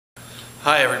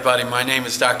Hi everybody, my name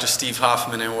is Dr. Steve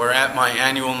Hoffman and we're at my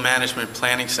annual management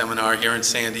planning seminar here in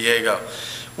San Diego.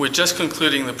 We're just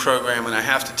concluding the program and I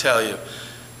have to tell you,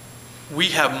 we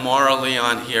have Maura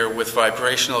Leon here with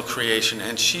Vibrational Creation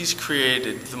and she's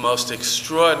created the most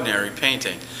extraordinary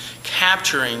painting,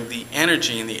 capturing the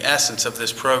energy and the essence of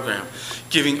this program,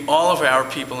 giving all of our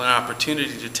people an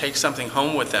opportunity to take something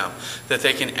home with them that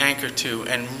they can anchor to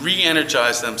and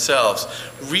re-energize themselves,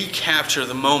 recapture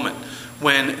the moment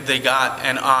when they got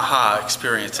an aha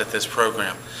experience at this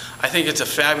program. I think it's a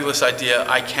fabulous idea.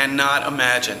 I cannot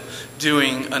imagine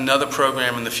doing another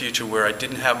program in the future where I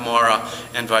didn't have Maura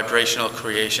and Vibrational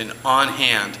Creation on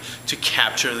hand to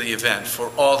capture the event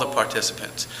for all the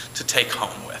participants to take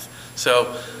home with.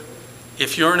 So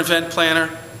if you're an event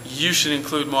planner, you should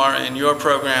include Maura in your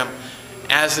program.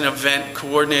 As an event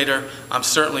coordinator, I'm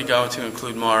certainly going to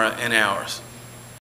include Maura in ours.